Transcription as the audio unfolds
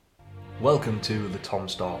Welcome to the Tom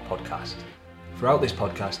Starr podcast. Throughout this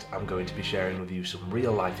podcast, I'm going to be sharing with you some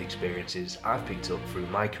real life experiences I've picked up through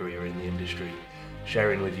my career in the industry,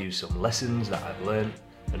 sharing with you some lessons that I've learned,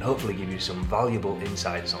 and hopefully give you some valuable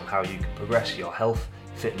insights on how you can progress your health,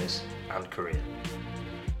 fitness, and career.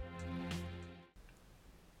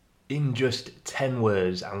 In just 10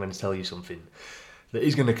 words, I'm going to tell you something that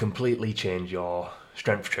is going to completely change your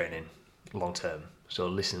strength training long term. So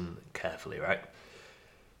listen carefully, right?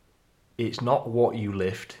 It's not what you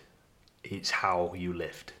lift, it's how you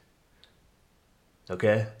lift.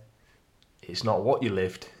 Okay? It's not what you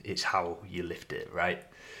lift, it's how you lift it, right?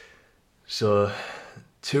 So,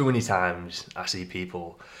 too many times I see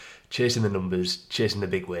people chasing the numbers, chasing the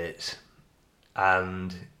big weights,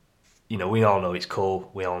 and we all know it's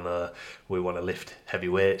cool. We all know we want to lift heavy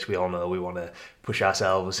weights. We all know we want to push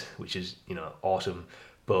ourselves, which is, awesome.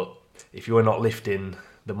 But if you are not lifting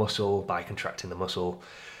the muscle by contracting the muscle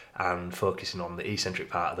and focusing on the eccentric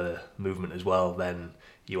part of the movement as well, then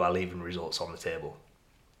you are leaving results on the table.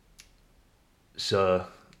 So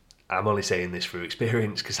I'm only saying this through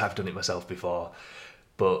experience because I've done it myself before.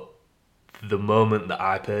 But the moment that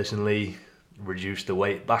I personally reduced the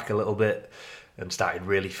weight back a little bit and started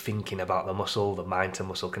really thinking about the muscle, the mind to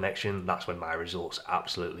muscle connection, that's when my results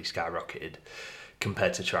absolutely skyrocketed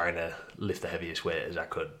compared to trying to lift the heaviest weight as I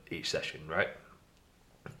could each session, right?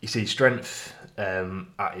 You see, strength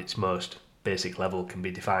at its most basic level can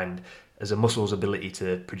be defined as a muscle's ability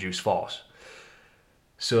to produce force.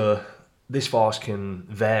 So this force can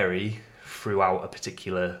vary throughout a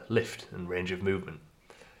particular lift and range of movement.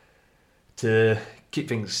 To keep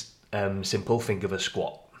things simple, think of a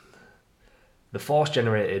squat. The force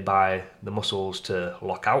generated by the muscles to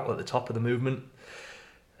lock out at the top of the movement,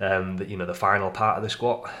 the final part of the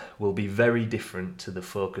squat, will be very different to the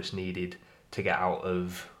focus needed to get out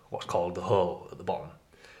of what's called the hole at the bottom.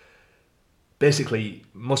 Basically,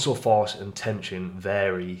 muscle force and tension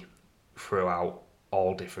vary throughout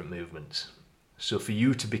all different movements. So for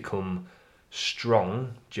you to become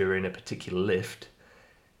strong during a particular lift,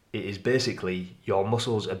 it is basically your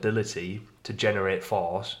muscle's ability to generate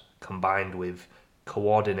force combined with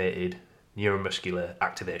coordinated neuromuscular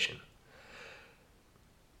activation.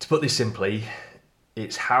 To put this simply,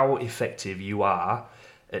 it's how effective you are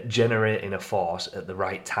at generating a force at the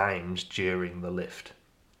right times during the lift.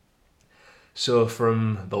 So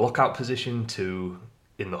from the lockout position to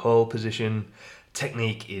in the hole position,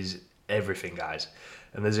 technique is everything, guys.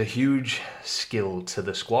 And there's a huge skill to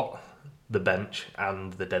the squat, the bench,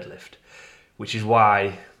 and the deadlift, which is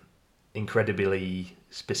why incredibly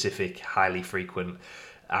specific, highly frequent,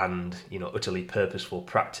 and utterly purposeful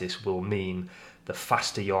practice will mean the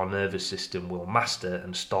faster your nervous system will master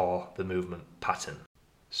and store the movement pattern.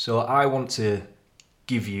 So I want to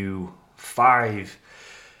give you 5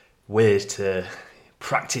 ways to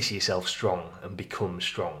practice yourself strong and become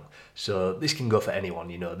strong. So this can go for anyone,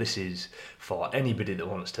 this is for anybody that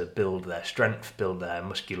wants to build their strength, build their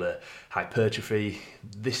muscular hypertrophy.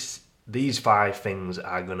 These 5 things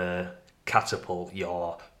are going to catapult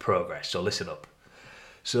your progress. So listen up.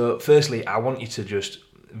 So firstly, I want you to just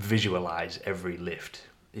visualize every lift.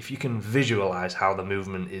 If you can visualize how the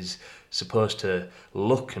movement is supposed to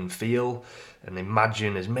look and feel, and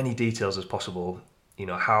imagine as many details as possible,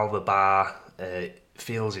 how the bar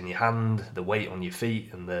feels in your hand, the weight on your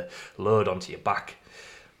feet, and the load onto your back,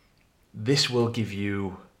 this will give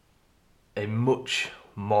you a much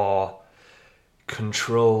more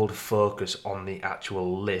controlled focus on the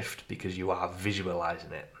actual lift because you are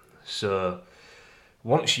visualizing it. So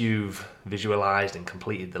once you've visualized and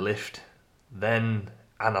completed the lift, then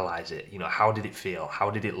analyze it. How did it feel?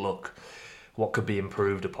 How did it look? What could be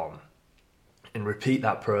improved upon? And repeat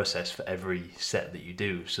that process for every set that you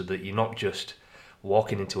do so that you're not just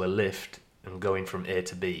walking into a lift and going from A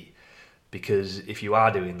to B. Because if you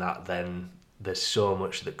are doing that, then there's so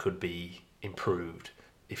much that could be improved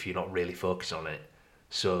if you're not really focused on it.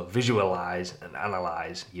 So visualize and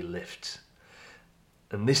analyze your lifts.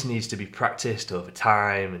 And this needs to be practiced over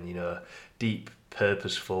time and, deep,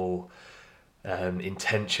 purposeful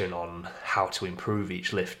intention on how to improve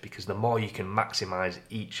each lift, because the more you can maximize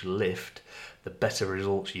each lift, the better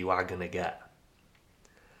results you are going to get.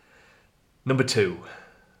 Number 2,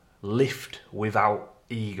 lift without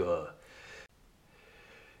ego.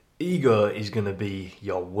 Ego is going to be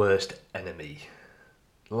your worst enemy.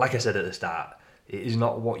 Like I said at the start, it is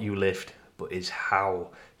not what you lift, but is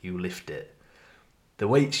how you lift it. The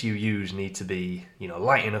weights you use need to be,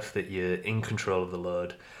 light enough that you're in control of the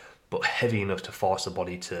load, but heavy enough to force the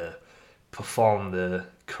body to perform the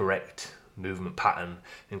correct movement pattern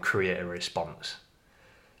and create a response.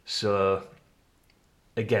 So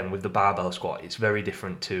again, with the barbell squat, it's very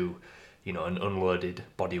different to, an unloaded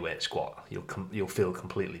bodyweight squat. You'll feel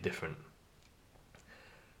completely different.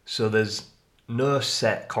 So there's no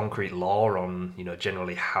set concrete law on,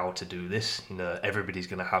 generally how to do this. Everybody's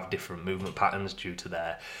going to have different movement patterns due to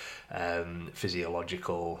their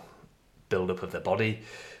physiological build-up of their body.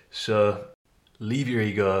 So leave your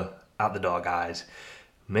ego at the door, guys.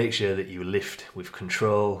 Make sure that you lift with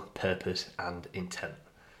control, purpose, and intent.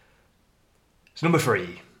 So number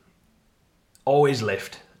 3, always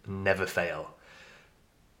lift, never fail.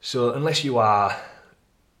 So unless you are,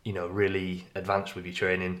 really advanced with your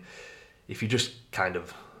training, if you're just kind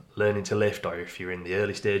of learning to lift, or if you're in the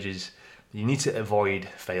early stages, you need to avoid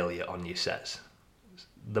failure on your sets.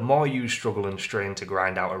 The more you struggle and strain to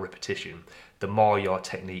grind out a repetition, the more your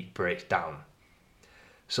technique breaks down.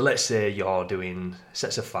 So let's say you're doing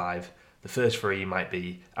sets of 5. The first 3 might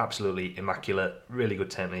be absolutely immaculate, really good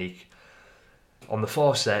technique. On the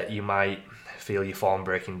 4th set, you might feel your form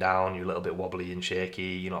breaking down, you're a little bit wobbly and shaky,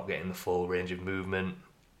 you're not getting the full range of movement.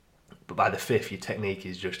 But by the 5th, your technique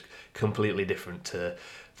is just completely different to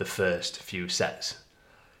the first few sets.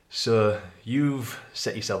 So you've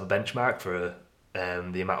set yourself a benchmark for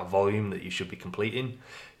the amount of volume that you should be completing.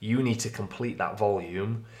 You need to complete that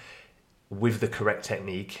volume with the correct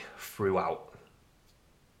technique throughout.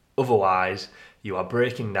 Otherwise, you are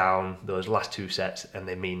breaking down those last 2 sets and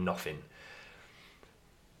they mean nothing.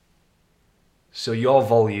 So your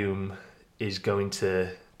volume is going to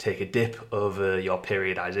take a dip over your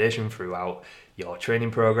periodization throughout your training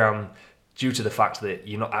program due to the fact that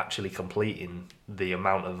you're not actually completing the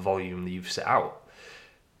amount of volume that you've set out.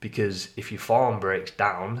 Because if your form breaks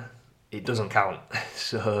down, it doesn't count.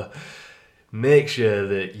 So make sure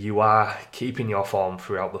that you are keeping your form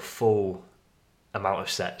throughout the full amount of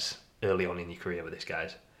sets early on in your career with this,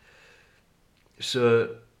 guys.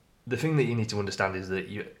 So the thing that you need to understand is that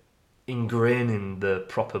you're ingraining the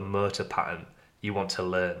proper motor pattern you want to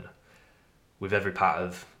learn with every part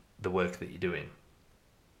of the work that you're doing.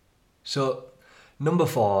 So number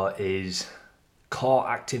 4 is core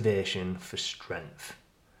activation for strength.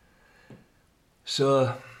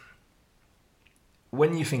 So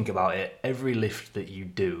when you think about it, every lift that you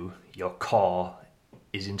do, your core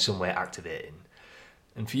is in some way activating.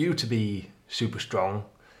 And for you to be super strong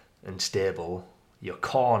and stable, your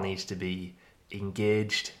core needs to be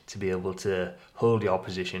engaged to be able to hold your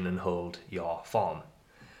position and hold your form.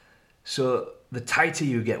 So the tighter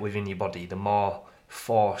you get within your body, the more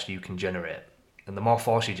force you can generate. And the more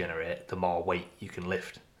force you generate, the more weight you can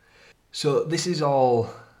lift. So this is all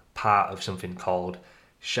part of something called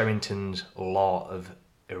Sherrington's law of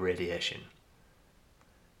irradiation.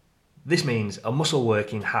 This means a muscle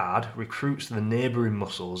working hard recruits the neighbouring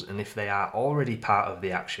muscles, and if they are already part of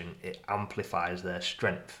the action, it amplifies their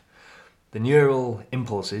strength. The neural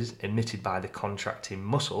impulses emitted by the contracting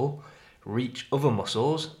muscle reach other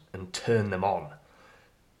muscles and turn them on,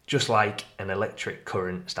 just like an electric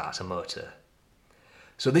current starts a motor.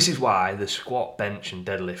 So this is why the squat, bench and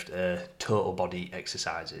deadlift are total body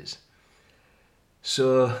exercises.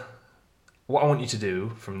 So what I want you to do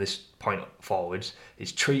from this point forwards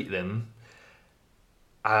is treat them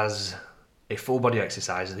as a full body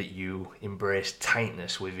exercise that you embrace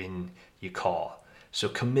tightness within your core. So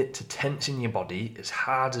commit to tensing your body as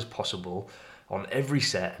hard as possible on every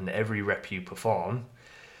set and every rep you perform,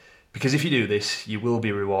 because if you do this, you will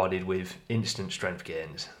be rewarded with instant strength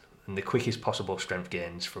gains and the quickest possible strength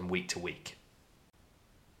gains from week to week.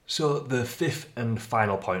 So the 5th and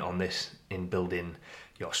final point on this in building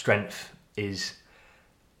your strength is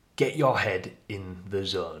get your head in the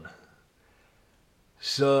zone.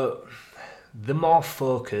 So the more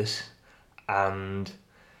focus and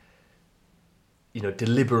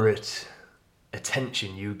deliberate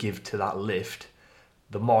attention you give to that lift,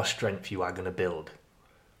 the more strength you are going to build.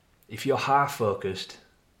 If you're half focused,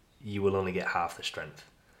 you will only get half the strength.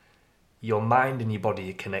 Your mind and your body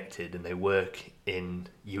are connected and they work in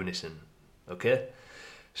unison, okay?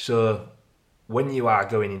 So when you are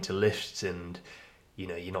going into lifts and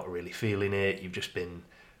you're not really feeling it, you've just been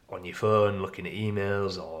on your phone looking at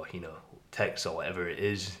emails or texts or whatever it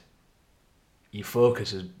is, your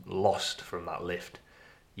focus is lost from that lift.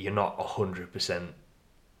 You're not 100%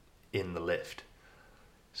 in the lift.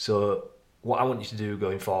 So what I want you to do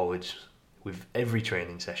going forwards with every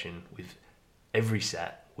training session, with every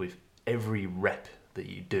set, with every rep that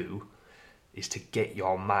you do, is to get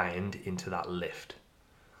your mind into that lift.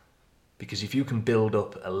 Because if you can build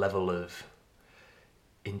up a level of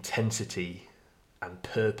intensity and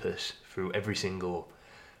purpose through every single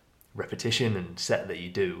repetition and set that you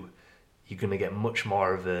do, you're going to get much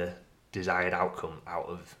more of a desired outcome out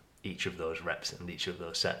of each of those reps and each of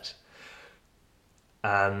those sets.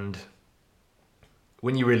 And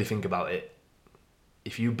when you really think about it,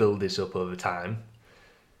 if you build this up over time,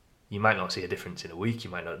 you might not see a difference in a week, you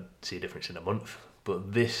might not see a difference in a month,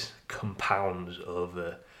 but this compounds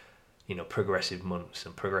over, progressive months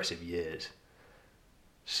and progressive years.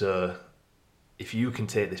 So if you can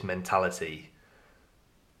take this mentality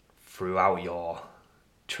throughout your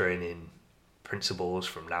training principles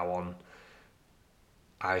from now on,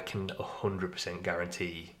 I can 100%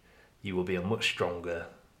 guarantee you will be a much stronger,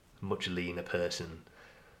 much leaner person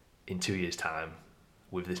in 2 years' time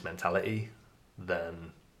with this mentality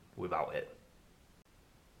than without it.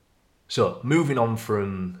 So moving on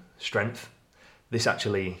from strength, this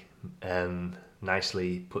actually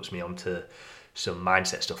nicely puts me onto some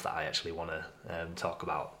mindset stuff that I actually want to talk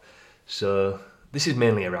about. So this is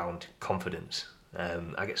mainly around confidence.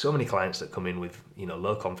 I get so many clients that come in with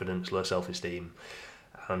low confidence, low self-esteem,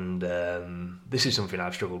 and this is something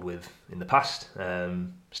I've struggled with in the past,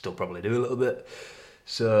 still probably do a little bit.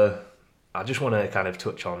 So I just want to kind of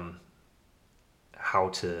touch on how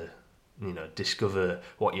to discover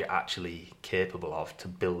what you're actually capable of to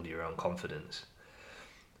build your own confidence.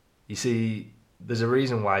 You see, there's a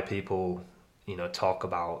reason why people talk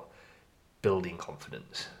about building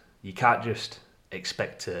confidence. You can't just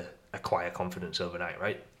expect to acquire confidence overnight,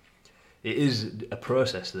 right? It is a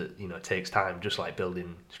process that takes time, just like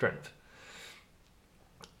building strength.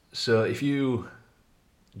 So if you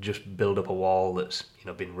just build up a wall that's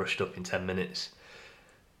been rushed up in 10 minutes,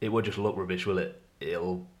 it will just look rubbish, will it?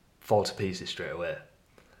 It'll fall to pieces straight away.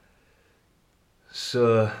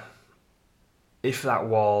 So if that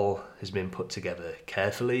wall has been put together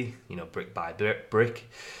carefully, brick by brick,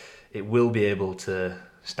 it will be able to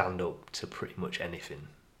stand up to pretty much anything.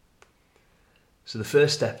 So the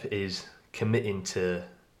first step is committing to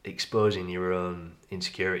exposing your own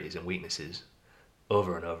insecurities and weaknesses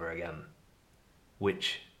over and over again,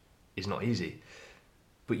 which is not easy.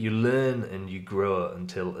 But you learn and you grow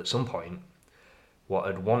until at some point, what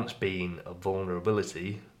had once been a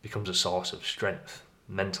vulnerability becomes a source of strength,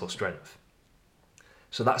 mental strength.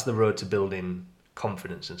 So that's the road to building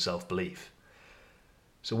confidence and self-belief.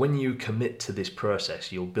 So when you commit to this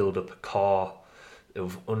process, you'll build up a core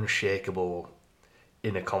of unshakable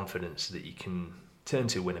inner confidence that you can turn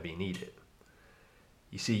to whenever you need it.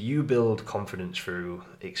 You see, you build confidence through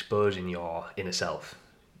exposing your inner self.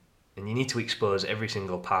 And you need to expose every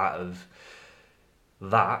single part of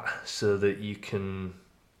that so that you can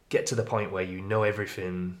get to the point where you know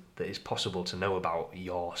everything that is possible to know about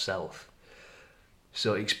yourself.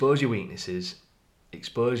 So expose your weaknesses,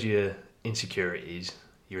 expose your insecurities,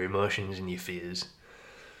 your emotions and your fears,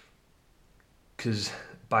 because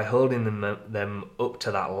by holding them up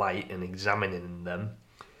to that light and examining them,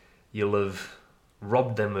 you'll have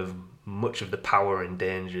robbed them of much of the power and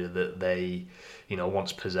danger that they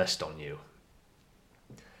once possessed on you.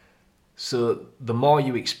 So the more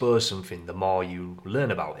you expose something, the more you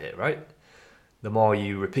learn about it, right? The more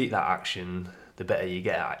you repeat that action, the better you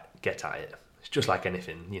get at it. It's just like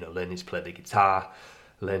anything, learning to play the guitar,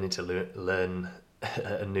 learning to learn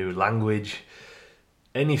a new language.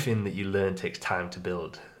 Anything that you learn takes time to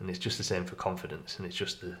build, and it's just the same for confidence, and it's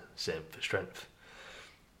just the same for strength.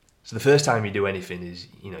 So the first time you do anything is,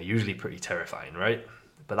 usually pretty terrifying, right?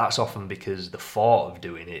 But that's often because the thought of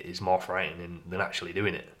doing it is more frightening than actually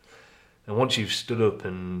doing it. And once you've stood up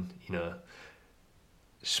and,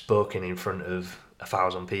 spoken in front of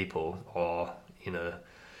 1,000 people or,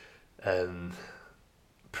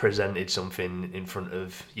 presented something in front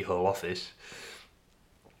of your whole office,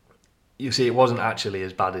 you see it wasn't actually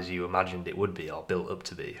as bad as you imagined it would be or built up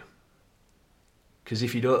to be. Because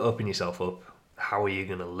if you don't open yourself up, how are you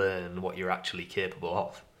going to learn what you're actually capable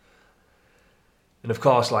of? And of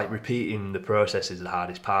course, repeating the process is the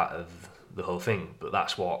hardest part of the whole thing, but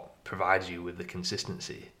that's what provides you with the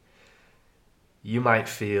consistency. You might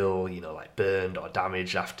feel, burned or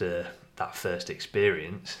damaged after that first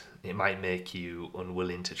experience. It might make you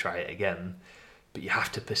unwilling to try it again, but you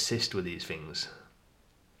have to persist with these things.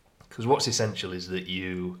 Because what's essential is that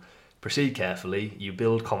you proceed carefully, you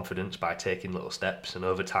build confidence by taking little steps, and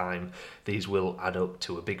over time, these will add up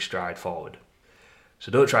to a big stride forward.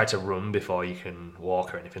 So don't try to run before you can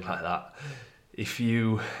walk or anything like that. If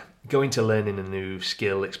you go into learning a new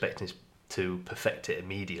skill expecting to perfect it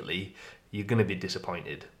immediately, you're going to be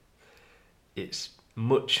disappointed. It's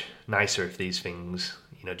much nicer if these things,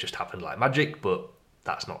 just happen like magic, but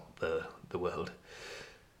that's not the world.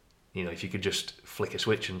 If you could just flick a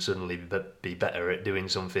switch and suddenly be better at doing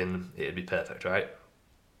something, it'd be perfect, right?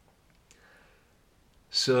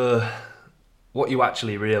 So what you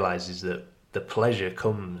actually realise is that the pleasure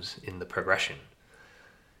comes in the progression,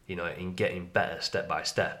 in getting better step by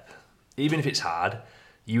step. Even if it's hard,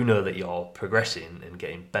 you know that you're progressing and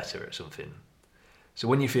getting better at something. So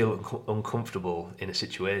when you feel uncomfortable in a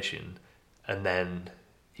situation and then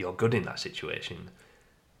you're good in that situation,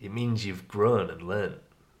 it means you've grown and learned.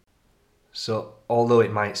 So although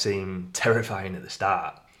it might seem terrifying at the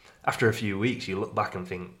start, after a few weeks you look back and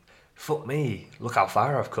think, fuck me, look how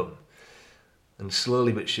far I've come. And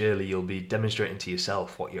slowly but surely you'll be demonstrating to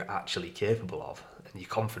yourself what you're actually capable of, and your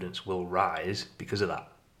confidence will rise because of that.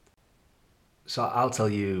 So I'll tell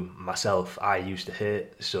you myself, I used to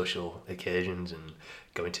hate social occasions and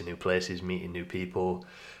going to new places, meeting new people,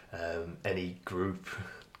 any group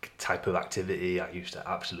type of activity. I used to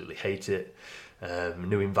absolutely hate it.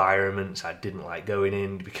 New environments I didn't like going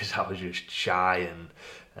in because I was just shy,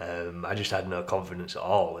 and I just had no confidence at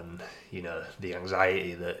all. And the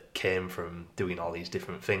anxiety that came from doing all these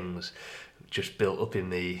different things just built up in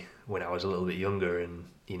me when I was a little bit younger, and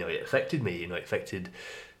it affected me. It affected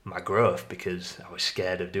my growth because I was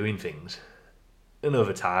scared of doing things. And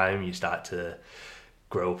over time you start to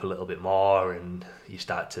grow up a little bit more and you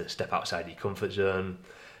start to step outside your comfort zone.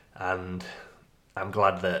 And I'm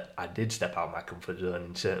glad that I did step out of my comfort zone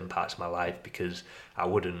in certain parts of my life, because I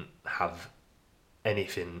wouldn't have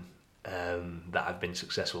anything that I've been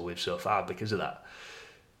successful with so far because of that.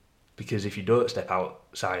 Because if you don't step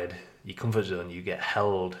outside your comfort zone, you get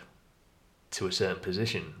held to a certain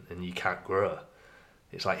position and you can't grow.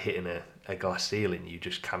 It's like hitting a glass ceiling, you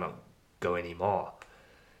just cannot go anymore.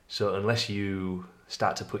 So unless you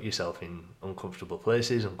start to put yourself in uncomfortable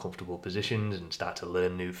places, uncomfortable positions, and start to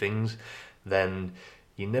learn new things, then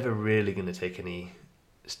you're never really going to take any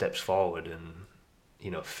steps forward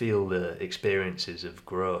and feel the experiences of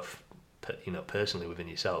growth personally within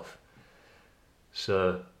yourself.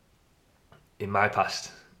 So in my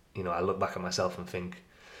past, I look back at myself and think,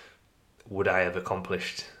 would I have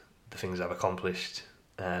accomplished the things I've accomplished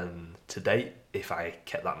to date if I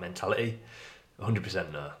kept that mentality?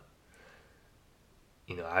 100% no.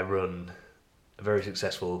 I run a very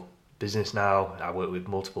successful business now. I work with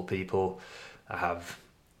multiple people. I have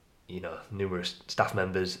numerous staff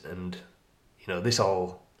members, and this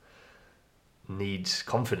all needs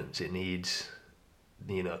confidence. It needs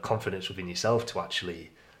confidence within yourself to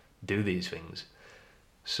actually do these things.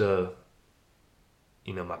 So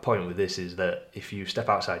my point with this is that if you step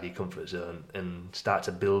outside your comfort zone and start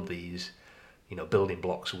to build these building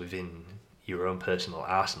blocks within your own personal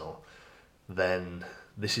arsenal, then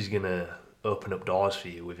this is going to open up doors for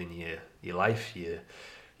you within your life, your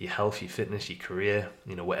health, your fitness, your career,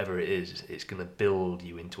 whatever it is. It's going to build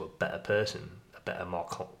you into a better person, a better, more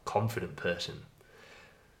confident person.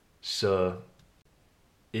 So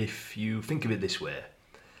if you think of it this way,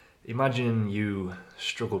 imagine you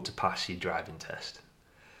struggled to pass your driving test.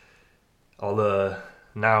 Although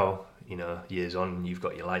now, years on, you've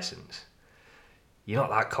got your license, you're not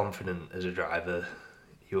that confident as a driver.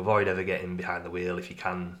 You avoid ever getting behind the wheel if you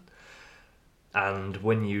can. And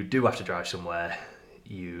when you do have to drive somewhere,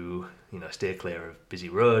 you steer clear of busy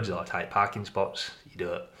roads or tight parking spots. You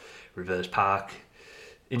don't reverse park.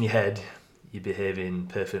 In your head, you're behaving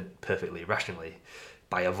perfectly rationally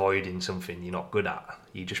by avoiding something you're not good at.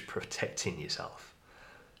 You're just protecting yourself.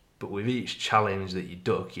 But with each challenge that you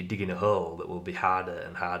duck, you're digging a hole that will be harder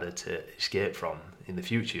and harder to escape from in the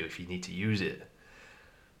future if you need to use it.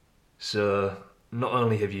 So not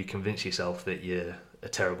only have you convinced yourself that you're a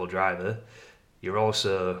terrible driver, you're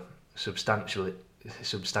also substantially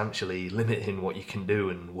limiting what you can do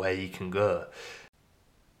and where you can go.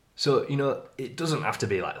 So, it doesn't have to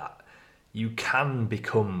be like that. You can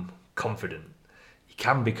become confident. You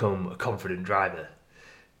can become a confident driver.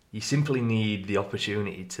 You simply need the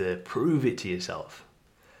opportunity to prove it to yourself.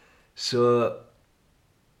 So,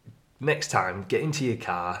 next time, get into your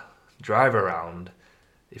car, drive around.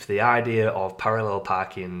 If the idea of parallel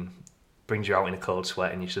parking brings you out in a cold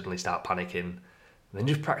sweat and you suddenly start panicking, then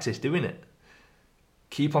just practice doing it.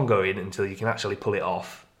 Keep on going until you can actually pull it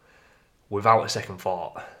off without a second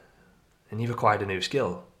thought, and you've acquired a new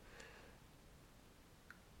skill.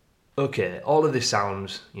 Okay, all of this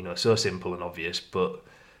sounds, so simple and obvious, but,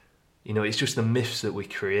 it's just the myths that we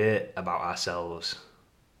create about ourselves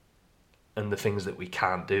and the things that we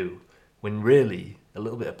can't do, when really a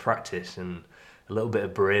little bit of practice and a little bit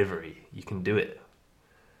of bravery, you can do it.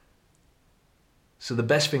 So the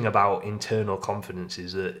best thing about internal confidence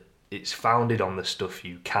is that it's founded on the stuff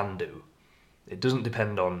you can do. It doesn't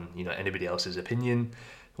depend on, anybody else's opinion.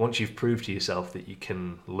 Once you've proved to yourself that you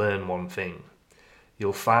can learn one thing,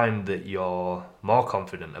 you'll find that you're more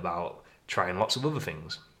confident about trying lots of other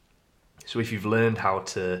things. So if you've learned how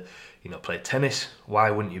to, play tennis,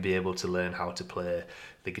 why wouldn't you be able to learn how to play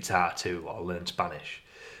the guitar too, or learn Spanish?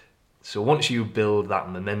 So once you build that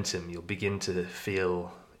momentum, you'll begin to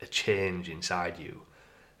feel a change inside you,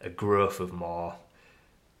 a growth of more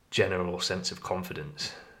general sense of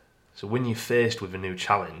confidence. So when you're faced with a new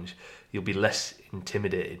challenge, you'll be less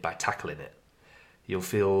intimidated by tackling it. You'll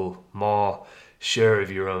feel more sure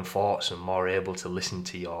of your own thoughts and more able to listen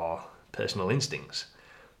to your personal instincts,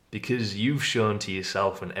 because you've shown to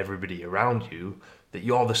yourself and everybody around you that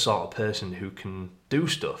you're the sort of person who can do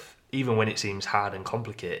stuff, even when it seems hard and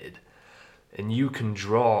complicated. And you can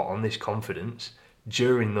draw on this confidence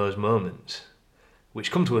during those moments,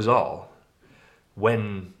 which come to us all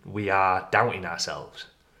when we are doubting ourselves.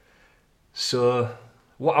 So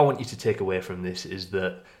what I want you to take away from this is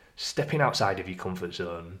that stepping outside of your comfort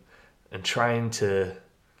zone and trying to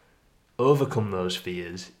overcome those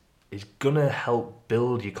fears is going to help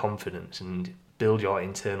build your confidence and build your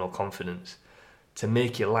internal confidence to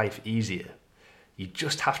make your life easier. You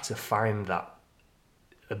just have to find that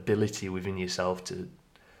ability within yourself to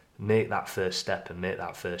make that first step and make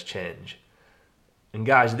that first change. And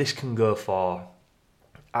guys, this can go for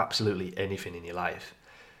absolutely anything in your life.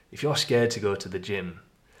 If you're scared to go to the gym,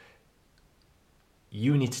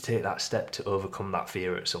 you need to take that step to overcome that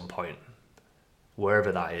fear at some point,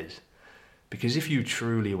 wherever that is. Because if you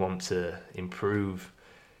truly want to improve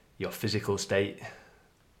your physical state,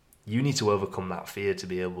 you need to overcome that fear to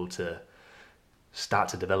be able to start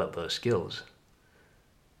to develop those skills.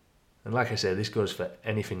 And like I say, this goes for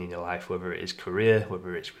anything in your life, whether it is career,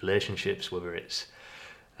 whether it's relationships, whether it's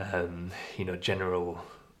general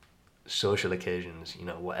social occasions,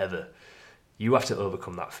 whatever. You have to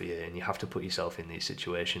overcome that fear, and you have to put yourself in these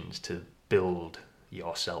situations to build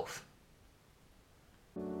yourself.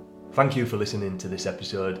 Thank you for listening to this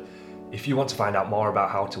episode. If you want to find out more about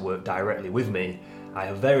how to work directly with me, I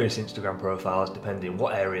have various Instagram profiles depending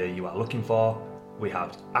what area you are looking for. We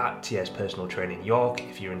have @TS Personal Training York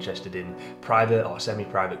if you're interested in private or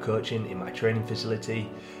semi-private coaching in my training facility.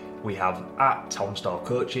 We have @TomStore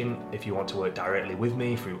Coaching if you want to work directly with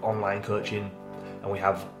me through online coaching. And we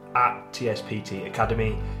have @TSPT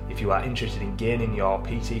Academy if you are interested in gaining your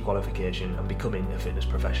PT qualification and becoming a fitness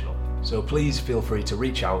professional. So please feel free to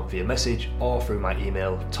reach out via message or through my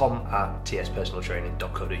email,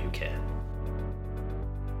 tom@tspersonaltraining.co.uk.